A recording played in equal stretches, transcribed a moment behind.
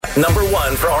Number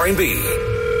 1 for R&B.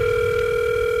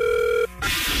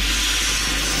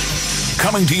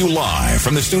 Coming to you live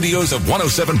from the studios of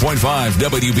 107.5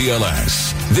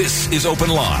 WBLS. This is Open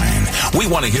Line. We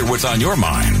want to hear what's on your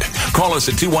mind. Call us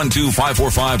at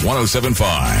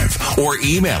 212-545-1075 or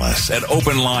email us at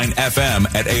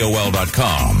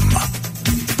openlinefm@aol.com.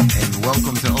 And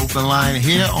welcome to Open Line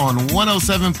here on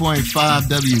 107.5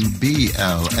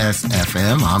 WBLS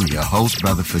FM. I'm your host,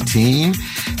 Brother Fatim.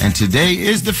 And today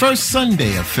is the first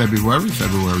Sunday of February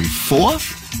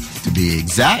 4th, to be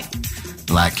exact.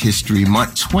 Black History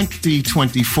Month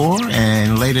 2024,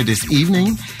 and later this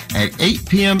evening at 8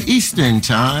 p.m. Eastern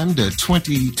Time, the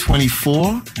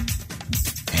 2024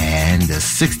 and the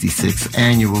 66th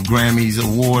Annual Grammys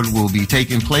Award will be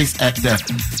taking place at the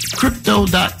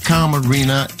Crypto.com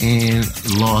Arena in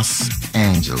Los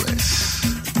Angeles.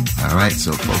 All right,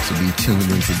 so folks will be tuned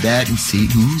into that and see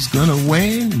who's going to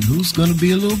win and who's going to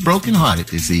be a little brokenhearted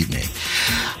this evening.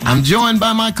 I'm joined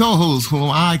by my co-host, whom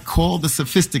I call the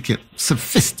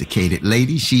sophisticated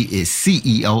lady. She is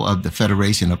CEO of the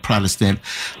Federation of Protestant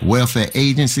Welfare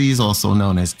Agencies, also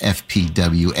known as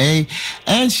FPWA,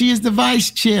 and she is the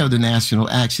vice chair of the National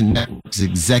Action Network's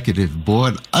executive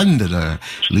board under the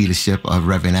leadership of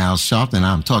Reverend Al Sharpton.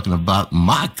 I'm talking about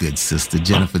my good sister,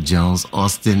 Jennifer Jones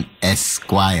Austin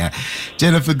Esquire.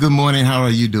 Jennifer, good morning. How are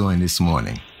you doing this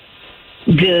morning?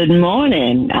 Good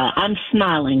morning. I'm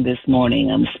smiling this morning.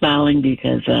 I'm smiling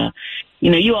because,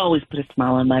 you always put a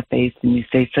smile on my face and you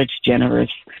say such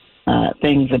generous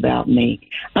things about me.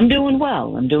 I'm doing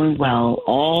well.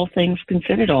 All things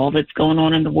considered, all that's going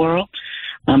on in the world,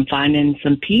 I'm finding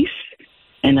some peace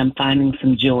and I'm finding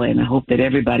some joy, and I hope that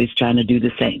everybody's trying to do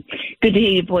the same. Good to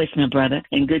hear your voice, my brother,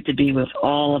 and good to be with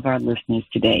all of our listeners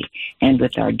today and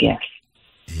with our guests.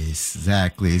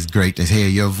 Exactly. It's great to hear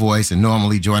your voice. And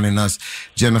normally joining us,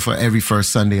 Jennifer, every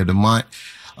first Sunday of the month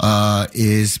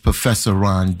is Professor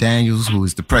Ron Daniels, who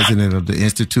is the president of the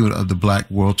Institute of the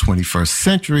Black World 21st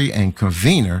Century and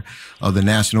convener of the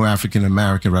National African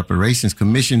American Reparations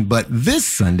Commission. But this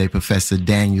Sunday, Professor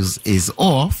Daniels is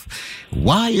off.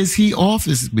 Why is he off?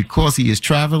 It's because he is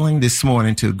traveling this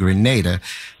morning to Grenada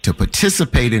to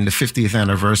participate in the 50th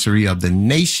anniversary of the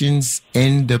nation's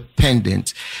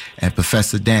independence. And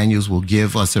Professor Daniels will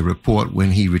give us a report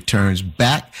when he returns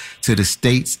back to the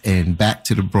States and back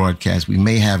to the broadcast. We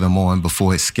may have him on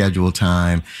before his scheduled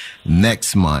time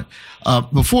next month.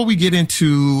 Before we get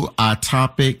into our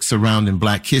topic surrounding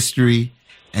Black history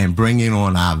and bringing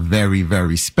on our very,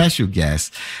 very special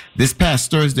guest, this past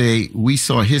Thursday, we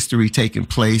saw history taking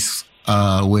place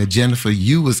where, Jennifer,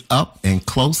 you was up and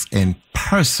close and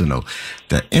personal.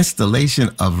 The installation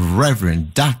of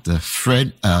Reverend Dr.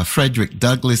 Frederick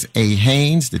Douglass A.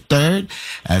 Haynes III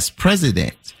as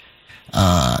president,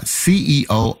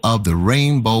 CEO of the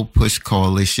Rainbow Push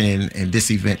Coalition, and this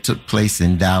event took place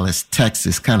in Dallas,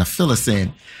 Texas. Kind of fill us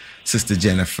in, Sister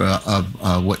Jennifer,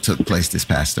 of what took place this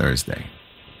past Thursday.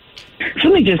 So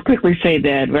let me just quickly say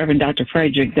that Reverend Dr.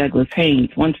 Frederick Douglass Haynes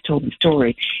once told the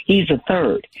story. He's a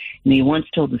third, and he once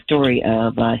told the story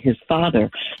of his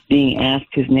father being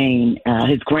asked his name.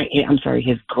 His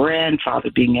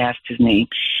grandfather being asked his name.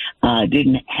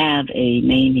 Didn't have a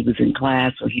name. He was in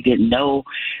class, or he didn't know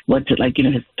what to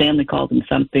his family called him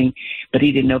something, but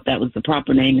he didn't know if that was the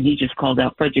proper name, and he just called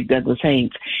out Frederick Douglass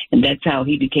Haynes, and that's how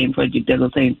he became Frederick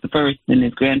Douglass Haynes the first, then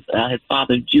his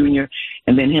father Junior,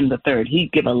 and then him the third.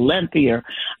 He'd give a lengthier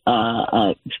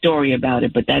story about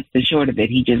it, but that's the short of it.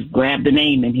 He just grabbed the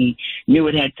name, and he knew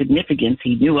it had significance.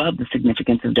 He knew of the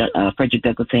significance of Frederick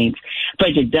Douglass Haynes,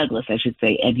 Frederick Douglass, I should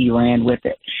say, and he ran with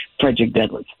it. Frederick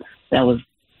Douglass. That was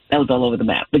all over the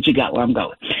map, but you got where I'm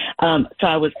going. So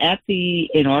I was at the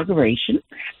inauguration.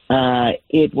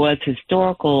 It was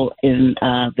historical in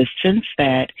the sense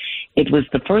that it was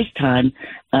the first time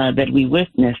that we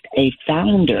witnessed a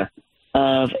founder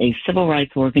of a civil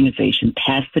rights organization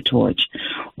pass the torch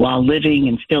while living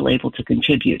and still able to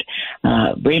contribute.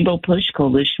 Rainbow Push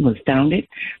Coalition was founded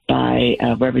by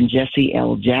Reverend Jesse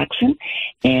L. Jackson,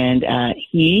 and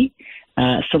he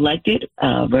selected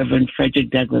Reverend Frederick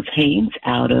Douglass Haynes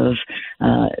out of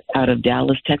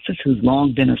Dallas, Texas, who's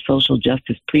long been a social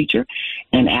justice preacher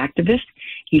and activist.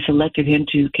 He selected him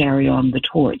to carry on the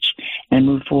torch. and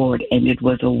move forward. And it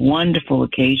was a wonderful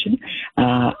occasion.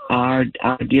 Our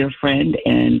dear friend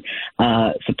and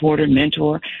supporter,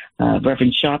 mentor,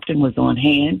 Reverend Sharpton was on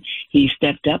hand. He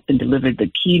stepped up and delivered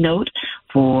the keynote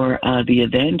for the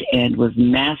event and was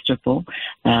masterful.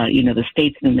 The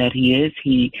statesman that he is,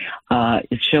 he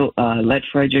let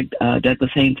Frederick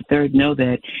Douglass Haynes III know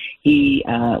that he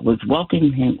was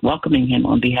welcoming him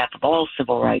on behalf of all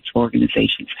civil rights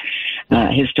organizations,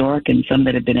 historic and some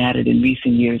that have been added in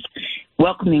recent years,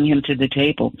 welcoming him to the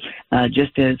table,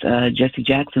 just as Jesse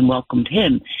Jackson welcomed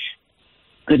him,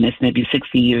 maybe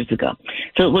 60 years ago.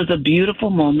 So it was a beautiful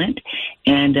moment,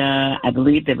 and I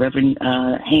believe that Reverend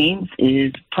Haynes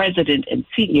is president and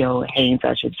CEO Haynes,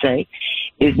 I should say,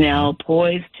 is now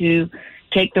poised to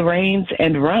take the reins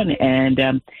and run.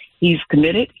 And he's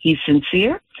committed, he's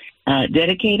sincere,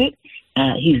 dedicated.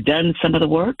 He's done some of the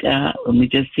work, and we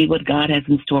just see what God has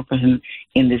in store for him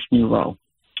in this new role.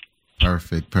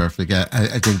 Perfect.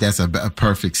 I think that's a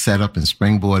perfect setup and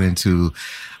springboard into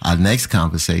our next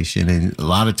conversation. And a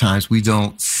lot of times we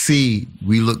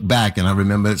look back, and I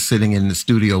remember sitting in the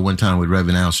studio one time with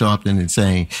Reverend Al Sharpton and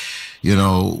saying,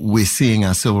 we're seeing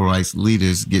our civil rights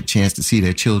leaders get a chance to see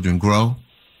their children grow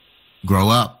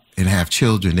up and have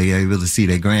children. They are able to see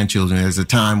their grandchildren. There's a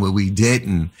time where we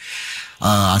didn't.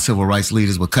 Our civil rights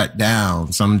leaders were cut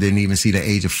down. Some didn't even see the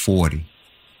age of 40.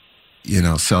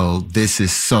 So this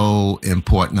is so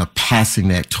important of passing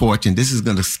that torch. And this is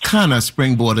going to kind of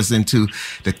springboard us into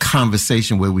the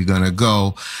conversation where we're going to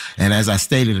go. And as I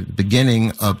stated at the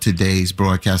beginning of today's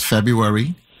broadcast,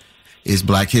 February is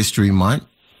Black History Month.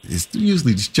 It's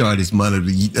usually the shortest month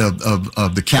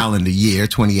of the calendar year,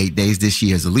 28 days. This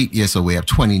year is a leap year, so we have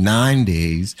 29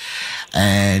 days.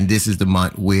 And this is the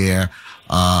month where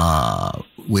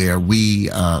we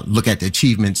look at the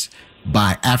achievements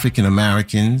by African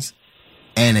Americans,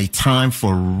 and a time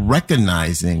for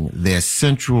recognizing their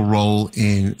central role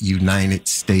in United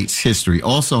States history.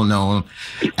 Also known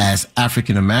as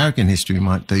African American History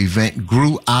Month, the event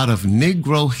grew out of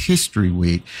Negro History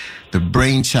Week, the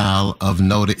brainchild of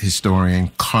noted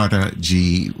historian Carter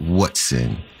G.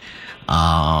 Woodson.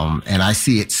 And I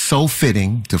see it so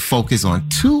fitting to focus on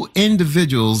two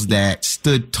individuals that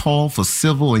stood tall for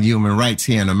civil and human rights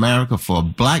here in America for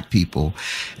Black people.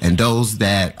 And those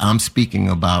that I'm speaking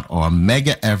about are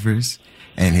Medgar Evers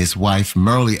and his wife,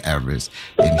 Myrlie Evers.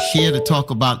 And here to talk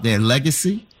about their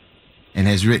legacy, and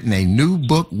has written a new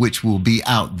book which will be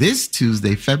out this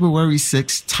Tuesday, February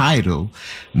 6th, titled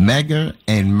Medgar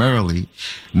and Myrlie,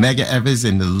 Medgar Evers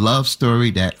and the Love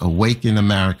Story That Awakened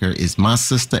America, is my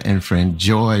sister and friend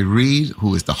Joy Reid,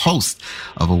 who is the host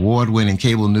of award-winning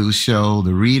cable news show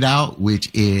The Reid Out, which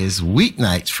is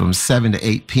weeknights from 7 to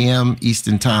 8 p.m.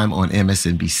 Eastern Time on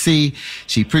MSNBC.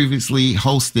 She previously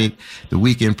hosted the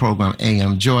weekend program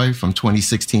AM Joy from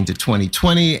 2016 to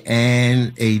 2020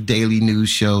 and a daily news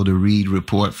show, The Reid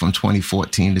Report, from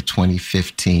 2014 to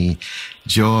 2015.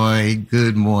 Joy,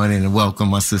 good morning and welcome,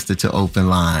 my sister, to Open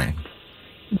Line.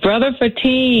 Brother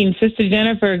Fatine, Sister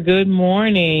Jennifer, good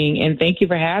morning, and thank you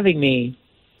for having me.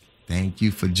 Thank you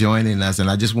for joining us. And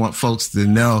I just want folks to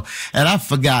know, and I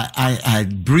forgot, I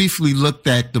briefly looked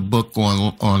at the book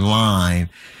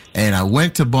online, and I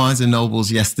went to Barnes &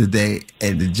 Noble's yesterday,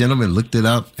 and the gentleman looked it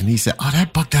up, and he said,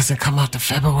 that book doesn't come out to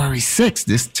February 6th,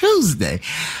 this Tuesday.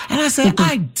 And I said,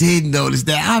 I did notice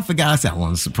that. I forgot. I said, I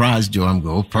want to surprise Joy. I'm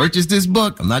going to purchase this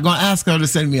book. I'm not going to ask her to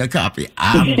send me a copy.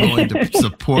 I'm going to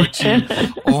support you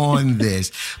on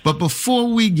this. But before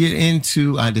we get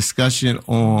into our discussion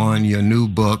on your new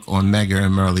book on Medgar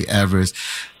and Myrlie Evers,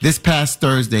 this past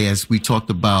Thursday, as we talked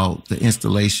about the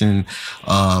installation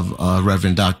of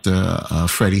Reverend Dr.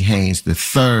 Freddie Haynes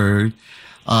III,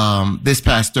 this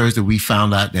past Thursday, we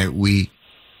found out that we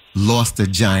lost a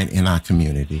giant in our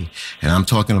community. And I'm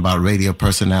talking about radio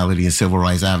personality and civil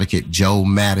rights advocate Joe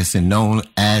Madison, known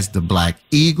as the Black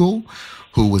Eagle,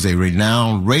 who was a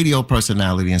renowned radio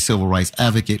personality and civil rights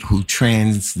advocate who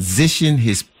transitioned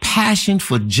his passion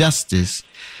for justice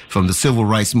from the civil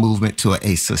rights movement to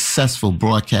a successful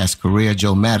broadcast career.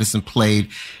 Joe Madison played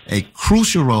a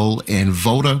crucial role in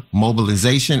voter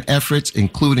mobilization efforts,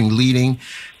 including leading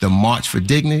the March for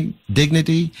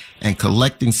Dignity and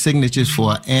collecting signatures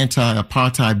for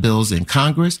anti-apartheid bills in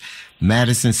Congress,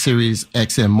 Madison's Sirius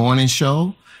XM morning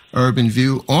show, Urban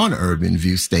View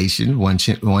Station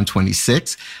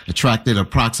 126, attracted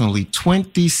approximately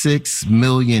 26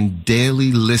 million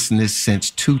daily listeners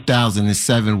since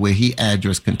 2007, where he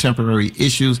addressed contemporary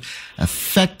issues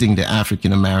affecting the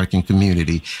African American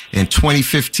community. In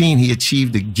 2015, he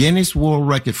achieved the Guinness World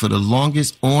Record for the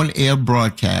longest on-air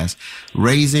broadcast,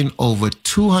 raising over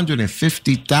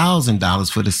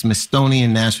 $250,000 for the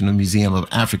Smithsonian National Museum of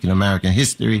African American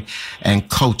History and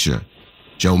Culture.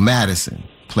 Joe Madison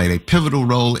played a pivotal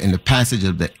role in the passage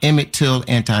of the Emmett Till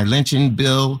anti-lynching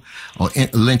bill or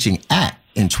lynching act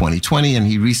in 2020, and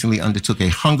he recently undertook a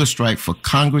hunger strike for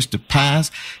Congress to pass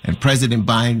and President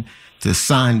Biden to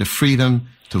sign the Freedom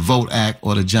to Vote Act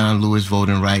or the John Lewis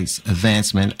Voting Rights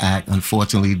Advancement Act.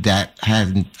 Unfortunately, that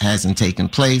hasn't taken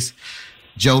place.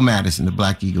 Joe Madison, the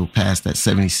Black Eagle, passed at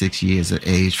 76 years of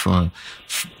age from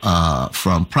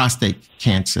prostate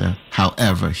cancer.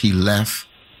 However, he left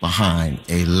behind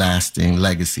a lasting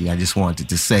legacy. I just wanted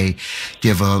to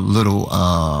give a little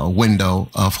window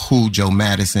of who Joe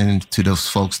Madison, to those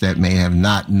folks that may have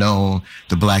not known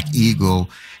the Black Eagle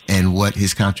and what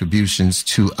his contributions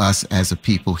to us as a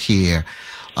people here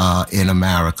in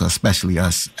America, especially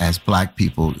us as Black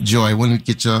people. Joy, I want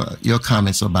to get your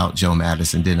comments about Joe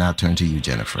Madison, then I'll turn to you,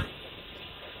 Jennifer.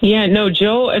 Yeah, no,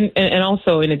 Joe, and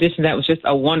also in addition to that, was just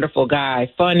a wonderful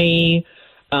guy, funny.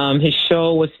 His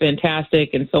show was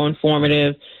fantastic and so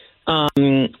informative.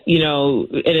 And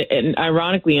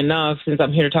ironically enough, since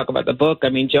I'm here to talk about the book, I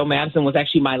mean, Joe Madison was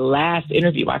actually my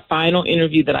final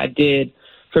interview that I did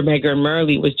for Medgar and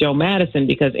Myrlie was Joe Madison,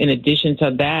 because in addition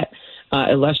to that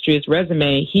illustrious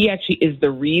resume, he actually is the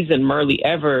reason Myrlie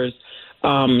Evers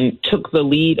took the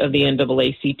lead of the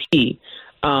NAACP.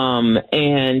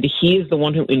 And he is the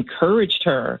one who encouraged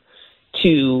her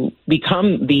to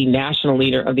become the national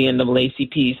leader of the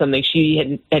NAACP, something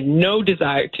she had no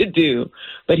desire to do,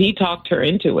 but he talked her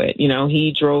into it. You know,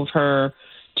 he drove her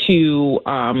to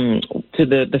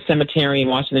the cemetery in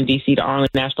Washington, D.C., to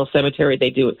Arlington National Cemetery.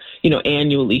 They do it,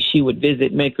 annually. She would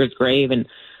visit Medgar's grave, and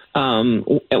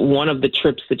at one of the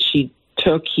trips that she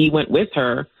took, he went with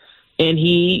her, and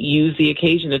he used the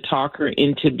occasion to talk her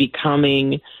into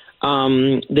becoming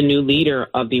the new leader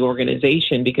of the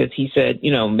organization, because he said,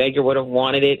 Medgar would have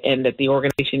wanted it and that the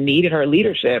organization needed her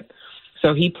leadership.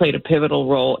 So he played a pivotal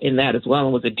role in that as well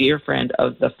and was a dear friend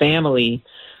of the family.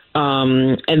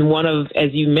 And one of,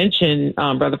 as you mentioned,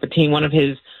 Brother Fatim, one of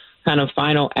his kind of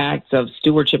final acts of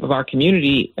stewardship of our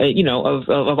community,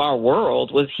 of our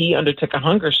world, was he undertook a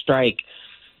hunger strike.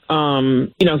 He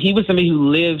was somebody who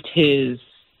lived his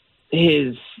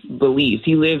beliefs.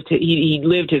 He lived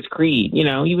his creed.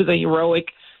 He was a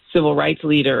heroic civil rights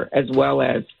leader as well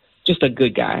as just a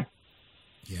good guy.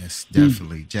 Yes,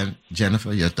 definitely.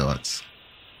 Jennifer, your thoughts?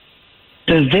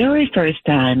 The very first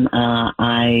time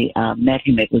I met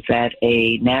him, it was at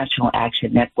a National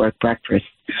Action Network breakfast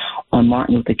on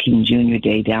Martin Luther King Jr.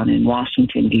 Day down in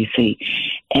Washington, D.C.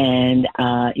 And,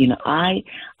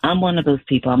 I'm one of those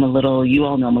people. You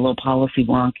all know I'm a little policy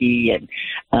wonky, and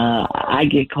I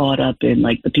get caught up in,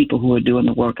 the people who are doing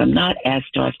the work. I'm not as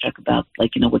starstruck about,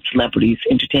 with celebrities,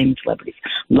 entertainment celebrities.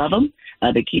 Love them.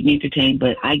 They keep me entertained,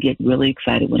 but I get really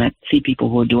excited when I see people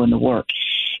who are doing the work.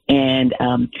 And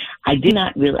I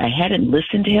hadn't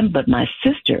listened to him, but my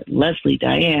sister, Leslie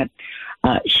Diane,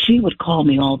 she would call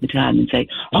me all the time and say,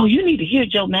 "Oh, you need to hear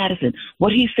Joe Madison,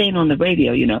 what he's saying on the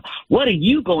radio, what are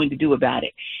you going to do about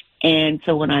it?" And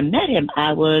so when I met him,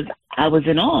 I was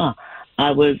in awe.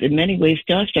 I was in many ways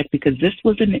starstruck, because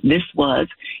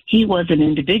he was an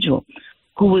individual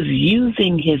who was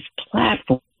using his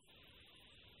platform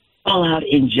all out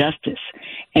injustice,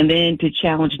 and then to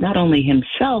challenge not only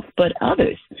himself but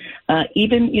others,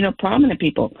 even prominent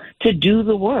people, to do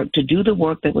the work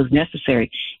that was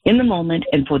necessary in the moment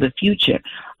and for the future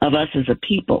of us as a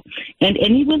people. And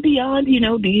he went beyond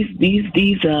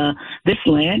this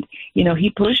land. He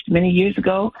pushed many years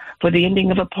ago for the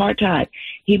ending of apartheid.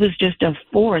 He was just a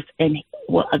force, and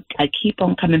I keep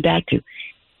on coming back to,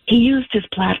 he used his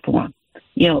platform.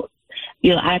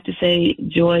 I have to say,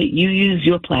 Joy, you use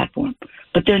your platform,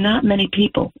 but there are not many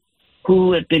people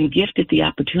who have been gifted the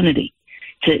opportunity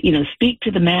to, speak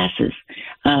to the masses,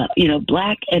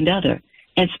 Black and other,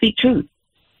 and speak truth.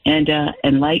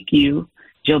 And like you,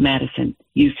 Joe Madison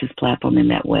used his platform in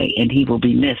that way, and he will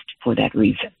be missed for that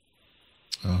reason.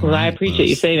 Well, I appreciate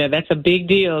you saying that. That's a big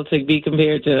deal to be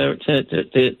compared to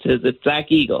the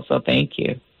Black Eagle. So thank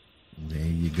you. There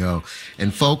you go.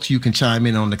 And folks, you can chime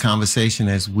in on the conversation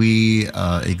as we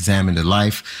examine the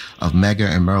life of Medgar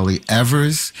and Myrlie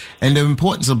Evers and the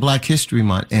importance of Black History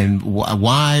Month and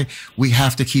why we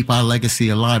have to keep our legacy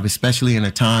alive, especially in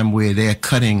a time where they're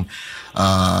cutting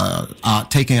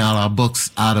taking out our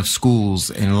books out of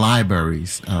schools and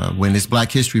libraries. When it's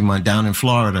Black History Month down in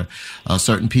Florida,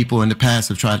 certain people in the past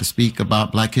have tried to speak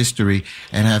about Black history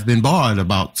and have been barred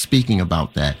about speaking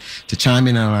about that. To chime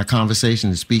in on our conversation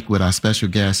and speak with our special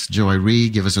guest, Joy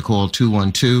Reid, give us a call,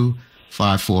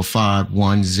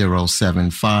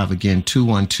 212-545-1075. Again,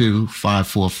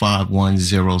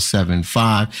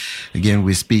 212-545-1075. Again,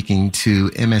 we're speaking to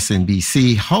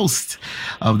MSNBC host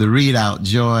of the Read Out,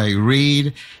 Joy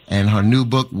Reid, and her new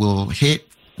book will hit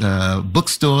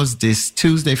bookstores this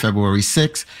Tuesday, February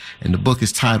 6th. And the book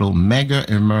is titled Medgar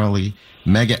and Myrlie,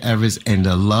 Medgar Evers and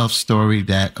the Love Story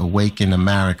That Awakened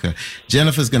America.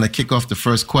 Jennifer's going to kick off the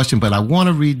first question, but I want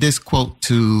to read this quote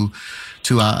to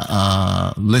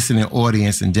our listening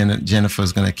audience, and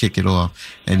Jennifer's going to kick it off.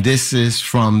 And this is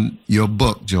from your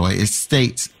book, Joy. It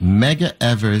states, Medgar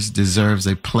Evers deserves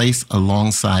a place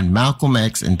alongside Malcolm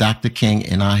X and Dr. King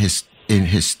in our in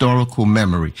historical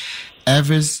memory.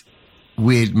 Evers,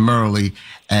 with Myrlie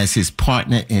as his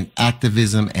partner in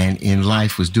activism and in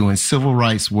life, was doing civil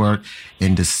rights work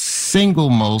in the single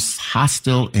most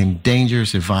hostile and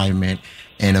dangerous environment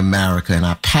in America. And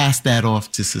I pass that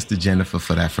off to Sister Jennifer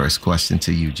for that first question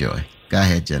to you, Joy. Go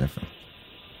ahead, Jennifer.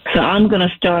 So I'm going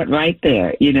to start right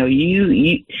there. You know,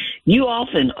 you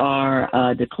often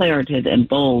are declarative and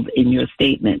bold in your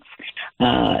statements.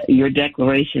 Your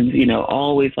declarations, you know,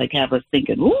 always like have us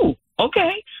thinking, ooh,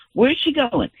 okay, where's she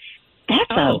going?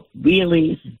 That's a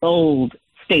really bold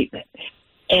statement.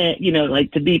 And, you know,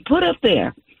 like to be put up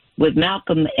there with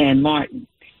Malcolm and Martin.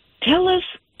 Tell us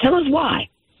why.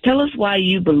 Tell us why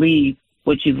you believe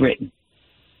what you've written.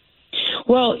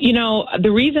 Well, you know,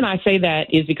 the reason I say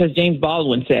that is because James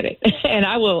Baldwin said it. And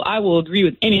I will agree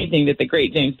with anything that the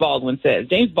great James Baldwin says.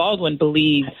 James Baldwin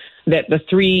believed that the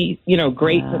three, you know,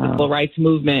 greats of the civil rights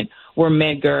movement were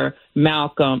Medgar,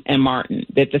 Malcolm, and Martin,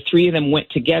 that the three of them went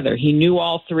together. He knew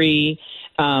all three.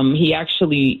 He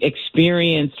actually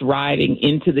experienced riding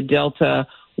into the Delta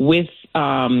with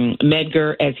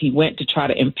Medgar as he went to try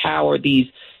to empower these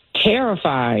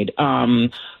terrified,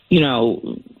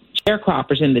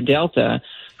 sharecroppers in the Delta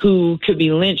who could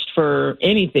be lynched for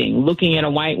anything, looking at a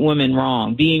white woman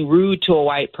wrong, being rude to a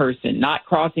white person, not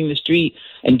crossing the street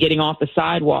and getting off the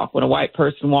sidewalk when a white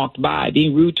person walked by,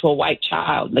 being rude to a white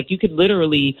child. Like, you could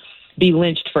literally be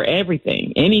lynched for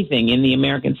everything, anything in the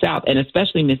American South, and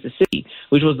especially Mississippi,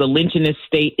 which was the lynchingest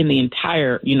state in the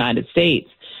entire United States.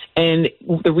 And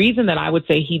the reason that I would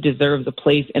say he deserves a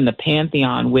place in the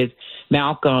pantheon with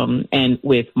Malcolm and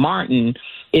with Martin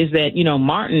is that, you know,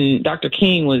 Martin, Dr.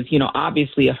 King was, you know,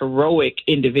 obviously a heroic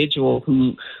individual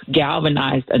who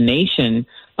galvanized a nation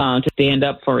to stand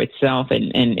up for itself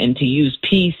and to use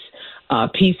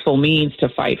peaceful means to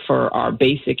fight for our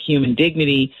basic human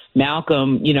dignity.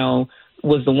 Malcolm, you know,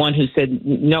 was the one who said,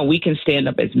 no, we can stand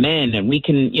up as men and we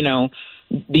can, you know,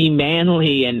 be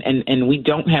manly and we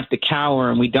don't have to cower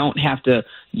and we don't have to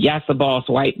yes a boss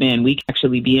white men. We can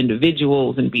actually be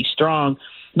individuals and be strong.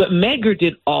 But Medgar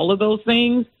did all of those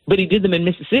things, but he did them in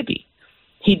Mississippi.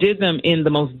 He did them in the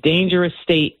most dangerous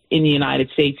state in the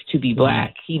United States to be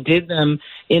black. He did them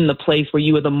in the place where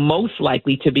you were the most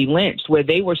likely to be lynched, where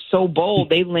they were so bold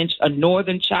they lynched a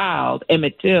northern child,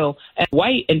 Emmett Till,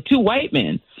 and two white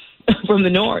men from the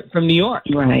north, from New York.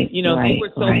 Right. You know, they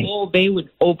were so bold they would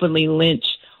openly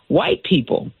lynch white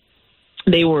people.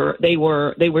 They were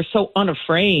so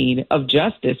unafraid of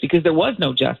justice because there was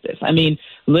no justice. I mean,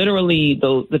 literally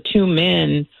the two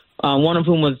men, one of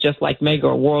whom was just like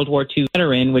Medgar, a World War II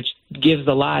veteran, which gives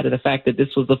a lie to the fact that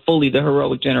this was the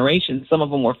heroic generation. Some of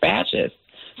them were fascists.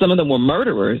 Some of them were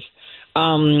murderers.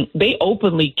 They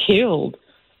openly killed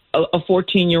a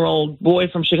 14-year-old boy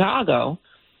from Chicago,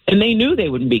 and they knew they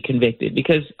wouldn't be convicted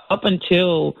because up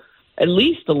until at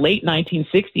least the late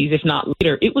 1960s, if not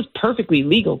later, it was perfectly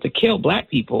legal to kill black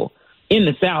people in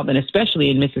the South, and especially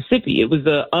in Mississippi. It was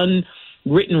the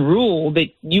unwritten rule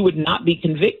that you would not be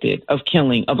convicted of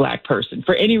killing a black person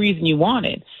for any reason you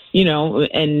wanted, you know,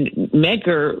 and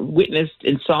Medgar witnessed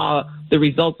and saw the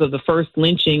results of the first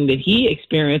lynching that he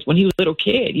experienced when he was a little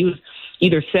kid. He was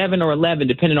either 7 or 11,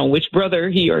 depending on which brother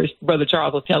he or his brother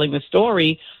Charles was telling the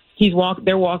story.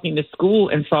 They're walking to school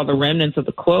and saw the remnants of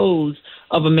the clothes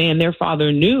of a man their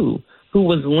father knew who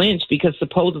was lynched because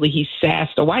supposedly he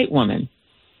sassed a white woman.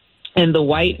 And the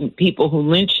white people who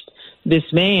lynched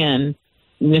this man,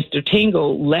 Mr.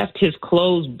 Tingle, left his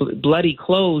clothes, bloody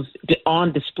clothes,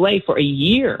 on display for a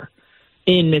year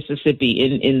in Mississippi,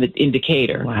 in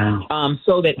Decatur. Wow.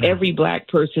 So that every black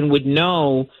person would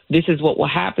know this is what will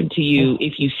happen to you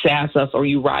if you sass us or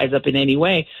you rise up in any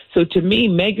way. So to me,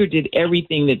 Medgar did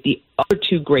everything that the other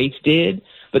two greats did,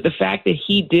 but the fact that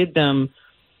he did them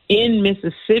in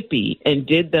Mississippi and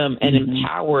did them and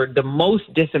empowered the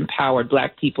most disempowered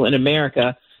Black people in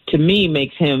America, to me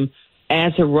makes him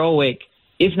as heroic,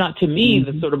 if not to me,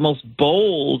 the sort of most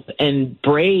bold and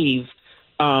brave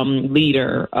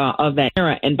leader of that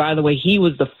era. And by the way, he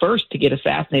was the first to get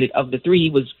assassinated of the three. He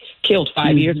was killed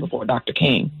 5 years before Dr.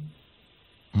 King.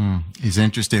 It's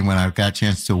interesting. When I got a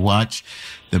chance to watch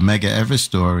the Medgar Evers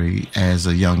story as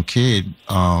a young kid,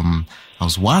 I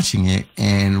was watching it,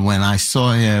 and when I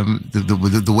saw him,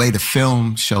 the way the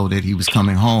film showed it, he was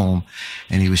coming home,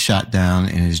 and he was shot down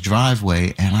in his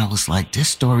driveway, and I was like, this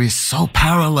story is so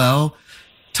parallel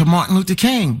to Martin Luther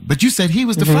King. But you said he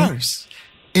was the first.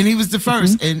 And he was the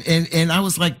first. And I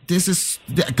was like, this is,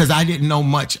 because I didn't know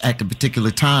much at the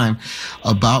particular time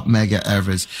about Medgar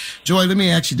Evers. Joy, let me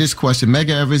ask you this question.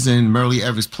 Medgar Evers and Myrlie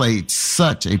Evers played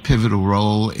such a pivotal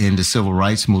role in the civil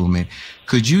rights movement.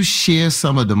 Could you share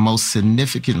some of the most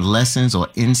significant lessons or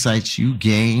insights you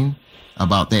gained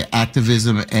about their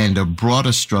activism and the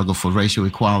broader struggle for racial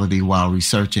equality while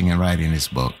researching and writing this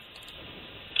book?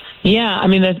 Yeah, I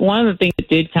mean, that's one of the things that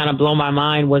did kind of blow my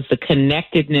mind was the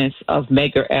connectedness of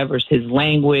Medgar Evers, his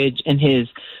language and his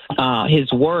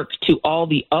work to all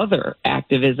the other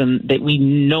activism that we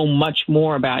know much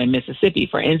more about in Mississippi.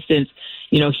 For instance,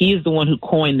 you know, he is the one who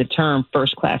coined the term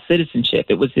first-class citizenship.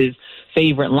 It was his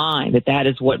favorite line, that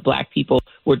is what Black people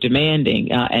were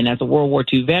demanding. And as a World War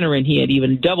II veteran, he had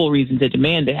even double reason to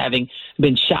demand it, having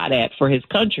been shot at for his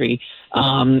country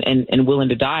and willing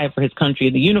to die for his country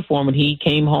in the uniform. And he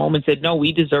came home and said, no,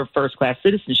 we deserve first-class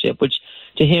citizenship, which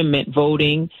to him meant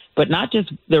voting, but not just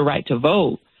the right to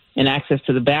vote and access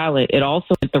to the ballot. It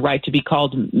also meant the right to be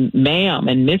called ma'am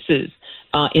and Mrs.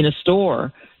 In a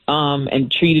store. And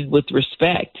treated with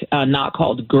respect, not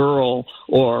called girl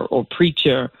or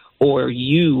preacher or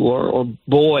you or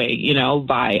boy, you know,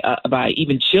 by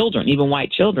even children, even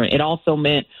white children. It also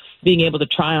meant being able to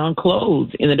try on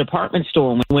clothes in the department store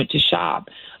when we went to shop.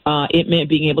 It meant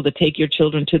being able to take your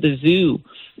children to the zoo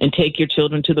and take your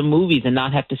children to the movies and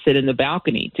not have to sit in the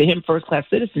balcony. To him, first-class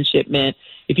citizenship meant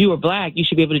if you were Black, you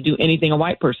should be able to do anything a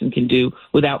white person can do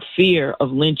without fear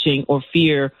of lynching or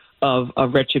fear of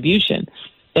retribution.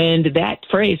 And that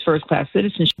phrase, first-class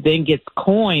citizenship, then gets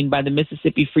coined by the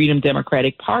Mississippi Freedom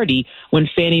Democratic Party when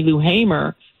Fannie Lou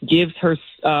Hamer gives her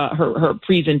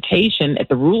presentation at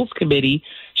the Rules Committee.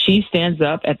 She stands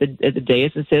up at the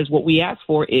dais and says, what we ask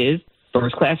for is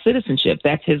first-class citizenship.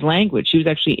 That's his language. She was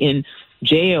actually in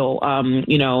jail,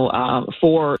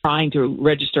 for trying to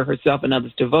register herself and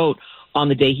others to vote on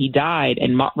the day he died,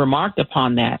 and remarked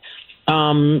upon that.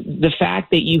 The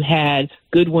fact that you had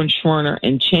Goodwin, Schwerner,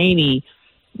 and Cheney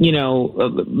lynched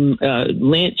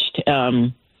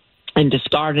and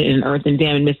discarded in an earthen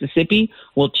dam in Mississippi.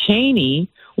 Well, Cheney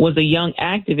was a young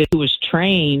activist who was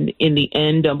trained in the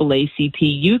NAACP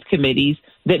youth committees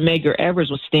that Medgar Evers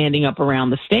was standing up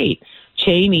around the state.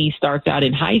 Cheney starts out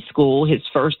in high school. His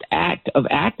first act of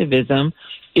activism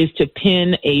is to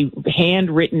pin a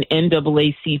handwritten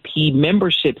NAACP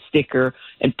membership sticker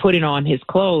and put it on his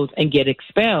clothes and get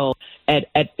expelled at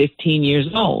 15 years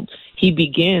old. He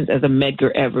begins as a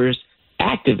Medgar Evers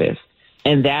activist,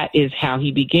 and that is how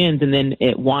he begins. And then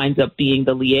it winds up being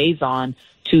the liaison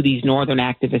to these Northern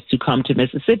activists who come to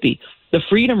Mississippi. The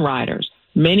Freedom Riders,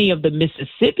 many of the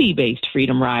Mississippi-based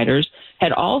Freedom Riders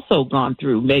had also gone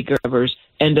through Medgar Evers'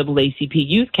 NAACP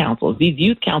youth councils. These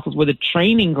youth councils were the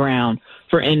training ground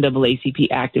for NAACP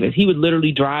activists. He would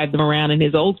literally drive them around in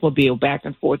his Oldsmobile back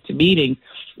and forth to meetings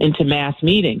and to mass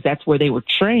meetings. That's where they were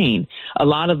trained. A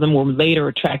lot of them were later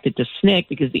attracted to SNCC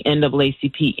because the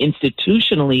NAACP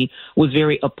institutionally was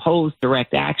very opposed to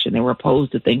direct action. They were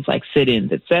opposed to things like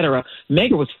sit-ins, et cetera.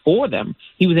 Medgar was for them.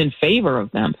 He was in favor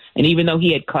of them. And even though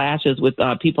he had clashes with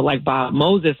people like Bob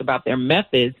Moses about their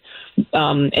methods,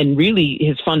 and really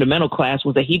his fundamental class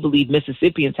was that he believed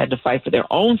Mississippians had to fight for their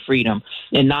own freedom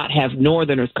and not have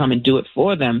Northerners come and do it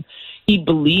for them. He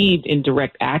believed in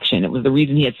direct action. It was the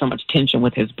reason he had so much tension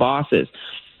with his bosses.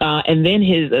 And then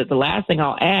the last thing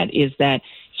I'll add is that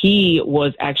he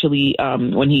was actually,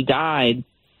 when he died,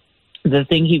 the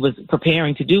thing he was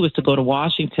preparing to do was to go to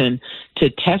Washington to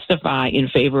testify in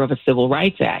favor of a Civil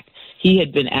Rights Act. He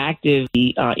had been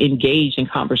actively engaged in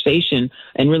conversation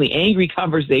and really angry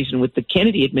conversation with the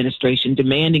Kennedy administration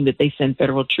demanding that they send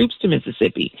federal troops to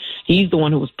Mississippi. He's the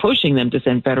one who was pushing them to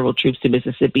send federal troops to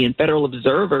Mississippi and federal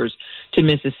observers to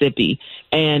Mississippi.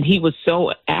 And he was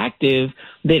so active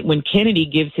that when Kennedy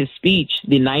gives his speech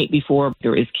the night before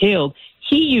Medgar is killed,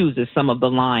 he uses some of the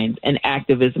lines and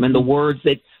activism and the words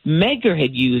that Medgar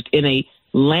had used in a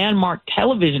landmark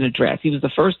television address. He was the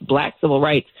first Black civil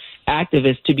rights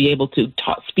activist to be able to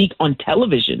speak on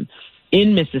television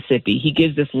in Mississippi. He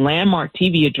gives this landmark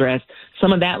TV address.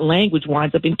 Some of that language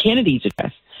winds up in Kennedy's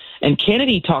address. And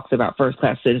Kennedy talks about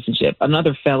first-class citizenship,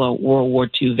 another fellow World War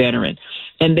II veteran.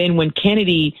 And then when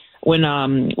Medgar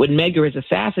is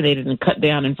assassinated and cut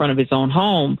down in front of his own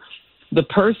home, the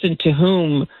person to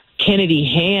whom Kennedy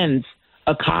hands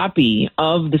a copy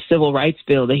of the Civil Rights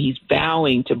Bill that he's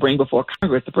vowing to bring before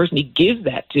Congress, the person he gives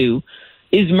that to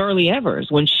is Myrlie Evers.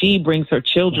 When she brings her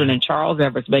children and Charles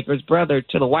Evers, Medgar's brother,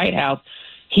 to the White House,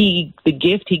 he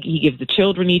gives the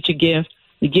children each a gift.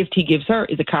 The gift he gives her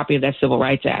is a copy of that Civil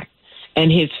Rights Act.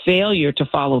 And his failure to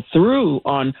follow through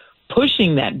on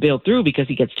pushing that bill through because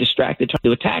he gets distracted trying to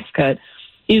do a tax cut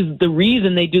is the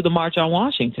reason they do the March on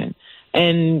Washington.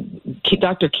 And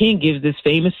Dr. King gives this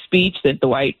famous speech that the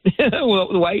white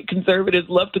conservatives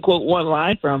love to quote one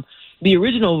line from. The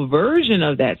original version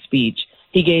of that speech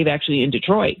he gave actually in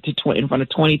Detroit in front of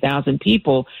 20,000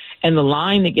 people. And the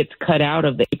line that gets cut out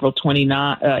of the April 28,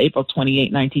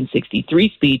 1963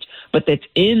 speech, but that's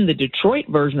in the Detroit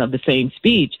version of the same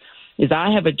speech, is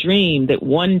I have a dream that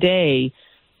one day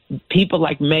people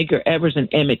like Medgar Evers and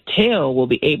Emmett Till will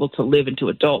be able to live into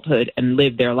adulthood and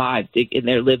live their lives,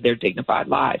 live their dignified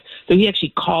lives. So he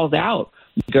actually calls out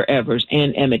Medgar Evers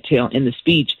and Emmett Till in the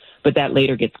speech, but that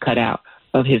later gets cut out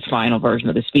of his final version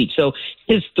of the speech. So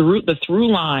the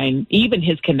through line, even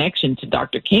his connection to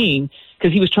Dr. King,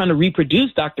 because he was trying to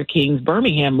reproduce Dr. King's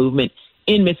Birmingham movement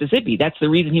in Mississippi. That's the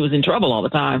reason he was in trouble all the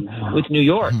time with New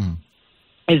York,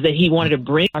 is that he wanted to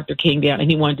bring Dr. King down and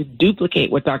he wanted to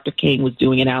duplicate what Dr. King was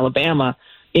doing in Alabama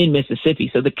in Mississippi.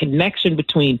 So the connection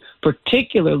between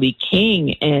particularly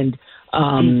King and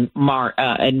Medgar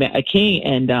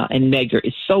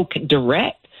is so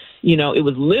direct. You know, it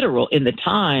was literal in the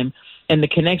time. And the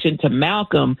connection to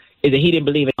Malcolm is that he didn't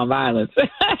believe in violence.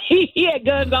 he had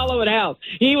guns all over the house.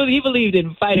 He believed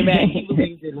in fighting back. He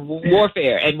believed in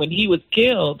warfare. And when he was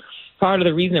killed, part of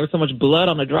the reason there was so much blood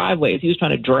on the driveway is he was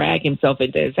trying to drag himself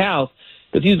into his house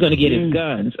because he was going to get his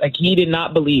guns. Like, he did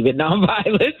not believe in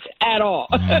nonviolence at all.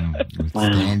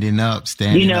 Standing up. It's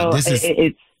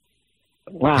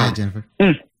wow. Go ahead, Jennifer.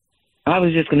 I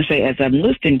was just going to say, as I'm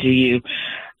listening to you,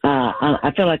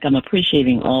 I feel like I'm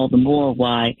appreciating all the more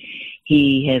why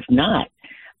he has not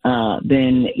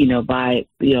been, by,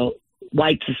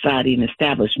 white society and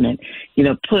establishment,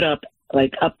 put up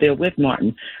there with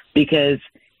Martin, because,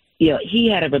 he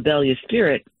had a rebellious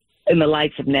spirit in the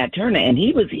likes of Nat Turner, and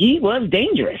he was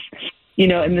dangerous, in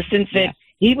the sense that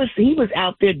he was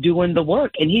out there doing the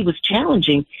work, and he was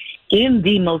challenging in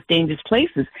the most dangerous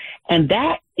places, and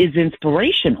that is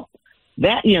inspirational.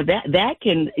 That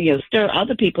can stir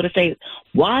other people to say,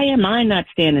 why am I not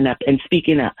standing up and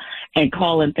speaking up and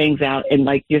calling things out and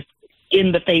just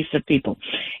in the face of people?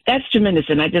 That's tremendous.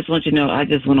 And I just want you to know, I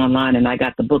just went online and I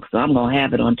got the book, so I'm going to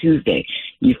have it on Tuesday.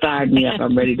 You fired me up.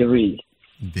 I'm ready to read.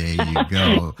 There you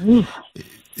go.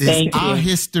 It's our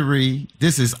history.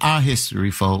 This is our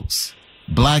history, folks.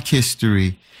 Black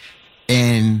history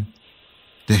and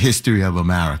the history of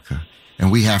America.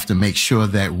 And we have to make sure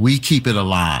that we keep it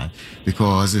alive,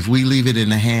 because if we leave it in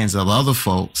the hands of other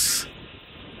folks,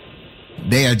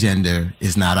 their agenda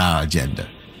is not our agenda.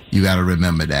 You got to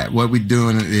remember that. What we're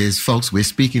doing is, folks, we're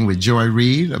speaking with Joy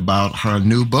Reid about her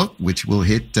new book, which will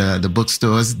hit the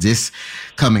bookstores this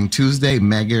coming Tuesday,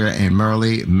 Medgar and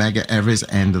Myrlie, Medgar Evers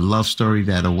and the Love Story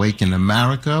That Awakened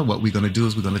America. What we're going to do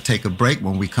is we're going to take a break.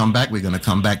 When we come back, we're going to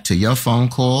come back to your phone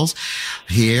calls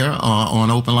here on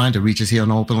Open Line. To reach us here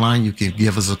on Open Line, you can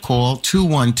give us a call,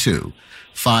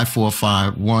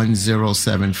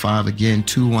 212-545-1075. Again,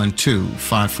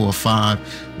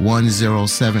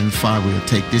 212-545-1075. We'll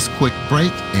take this quick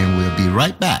break and we'll be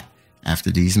right back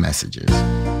after these messages.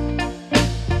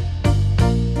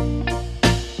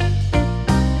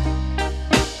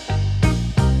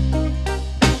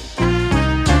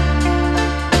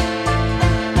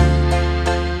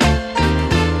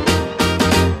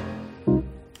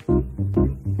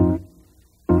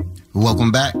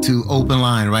 Welcome back to Open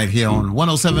Line right here on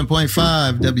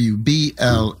 107.5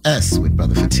 WBLS with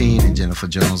Brother Fatine and Jennifer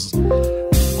Jones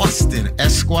Austin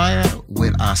Esquire,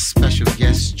 with our special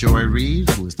guest Joy Reid,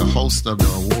 who is the host of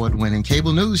the award-winning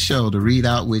cable news show, The Read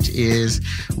Out, which is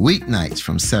weeknights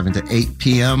from 7 to 8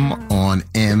 p.m. on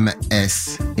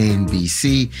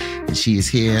MSNBC. And she is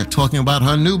here talking about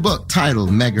her new book titled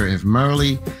Medgar and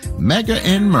Myrlie, Medgar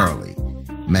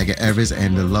Evers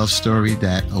and the Love Story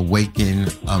That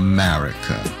Awakened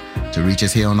America. To reach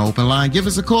us here on Open Line, give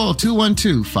us a call,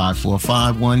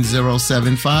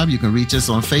 212-545-1075. You can reach us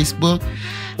on Facebook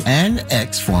and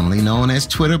X, formerly known as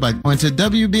Twitter, by going to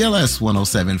WBLS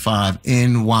 1075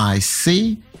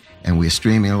 NYC. And we're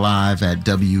streaming live at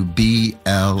WBLS.com.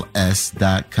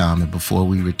 And before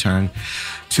we return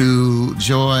to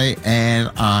Joy and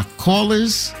our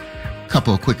callers, a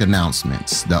couple of quick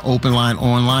announcements. The Open Line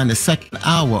Online, the second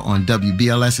hour on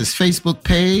WBLS's Facebook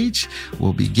page,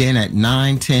 will begin at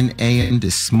 9:10 a.m.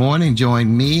 this morning.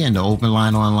 Join me and the Open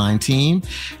Line Online team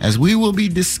as we will be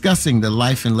discussing the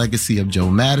life and legacy of Joe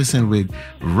Madison with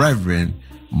Reverend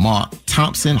Mark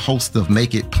Thompson, host of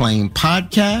Make It Plain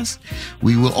podcast.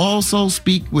 We will also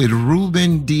speak with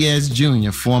Ruben Diaz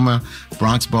Jr., former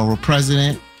Bronx Borough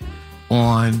president,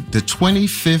 on the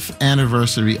 25th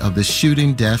anniversary of the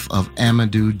shooting death of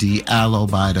Amadou Diallo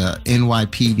by the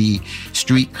NYPD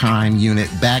Street Crime Unit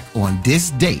back on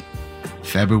this date,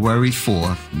 February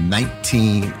 4th,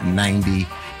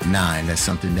 1999. That's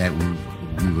something that we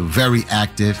were very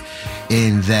active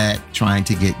in, that trying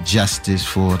to get justice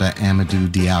for the Amadou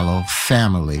Diallo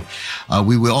family.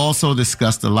 We will also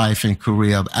discuss the life and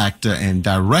career of actor and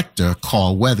director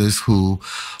Carl Weathers,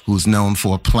 who's known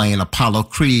for playing Apollo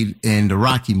Creed in the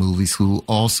Rocky movies, who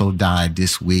also died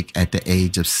this week at the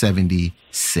age of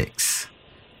 76.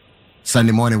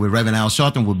 Sunday morning with Reverend Al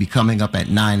Sharpton will be coming up at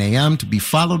 9 a.m. to be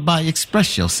followed by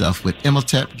Express Yourself with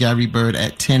Imhotep Gary Bird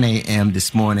at 10 a.m.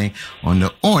 this morning on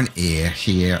the On Air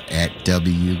here at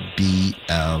WBLS.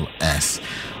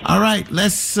 All right,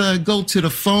 let's go to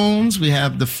the phones. We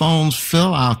have the phones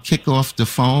filled. I'll kick off the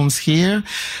phones here.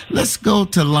 Let's go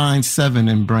to line 7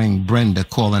 and bring Brenda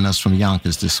calling us from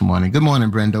Yonkers this morning. Good morning,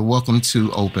 Brenda. Welcome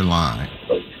to Open Line.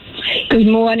 Good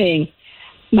morning.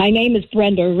 My name is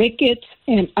Brenda Ricketts,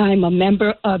 and I'm a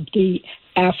member of the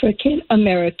African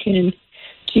American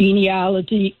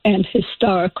Genealogy and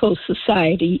Historical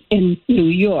Society in New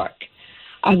York.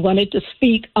 I wanted to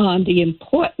speak on the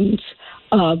importance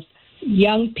of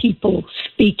young people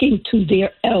speaking to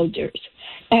their elders.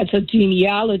 As a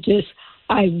genealogist,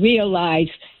 I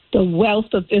realized the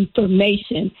wealth of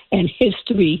information and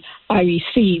history I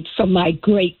received from my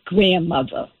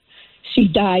great-grandmother. She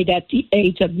died at the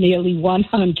age of nearly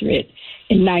 100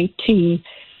 in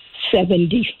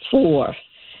 1974.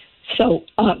 So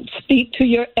speak to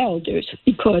your elders,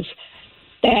 because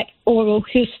that oral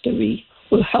history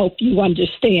will help you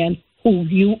understand who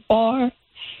you are.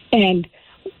 And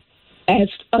as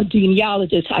a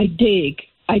genealogist, I dig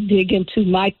into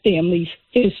my family's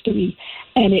history,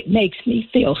 and it makes me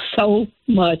feel so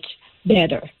much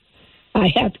better. I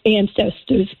have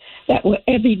ancestors that were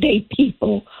everyday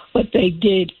people, but they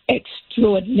did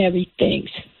extraordinary things.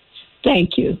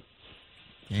 Thank you.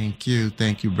 Thank you,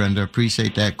 Brenda.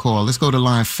 Appreciate that call. Let's go to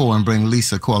line 4 and bring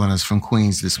Lisa calling us from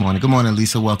Queens this morning. Good morning,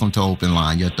 Lisa. Welcome to Open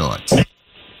Line. Your thoughts?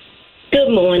 Good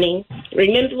morning.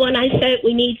 Remember when I said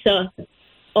we need to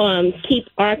keep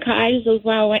archives of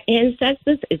our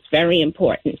ancestors? It's very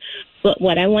important. But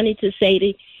what I wanted to say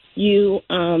to you,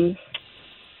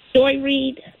 Joy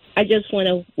Reid, I just want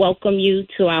to welcome you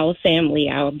to our family,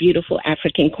 our beautiful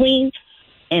African queen.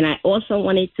 And I also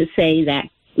wanted to say that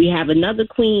we have another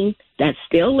queen that's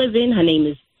still living. Her name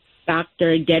is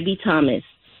Dr. Debbie Thomas.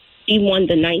 She won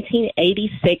the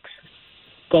 1986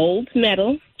 gold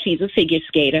medal. She's a figure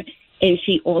skater. And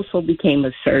she also became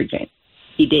a surgeon.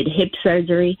 She did hip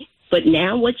surgery. But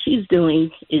now what she's doing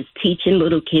is teaching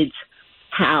little kids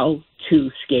how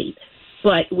to skate.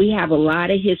 But we have a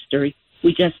lot of history.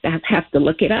 We just have to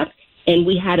look it up. And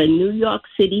we had a New York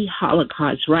City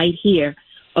Holocaust right here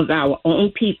of our own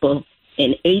people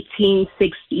in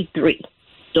 1863,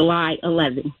 July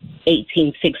 11,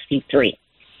 1863,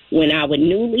 when our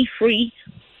newly free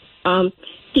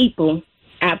people,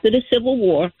 after the Civil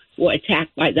War, were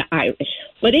attacked by the Irish.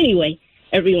 But anyway,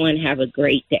 everyone have a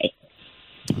great day.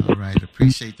 All right,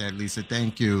 appreciate that, Lisa.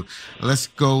 Thank you. Let's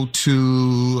go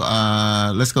to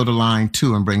line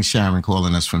 2 and bring Sharon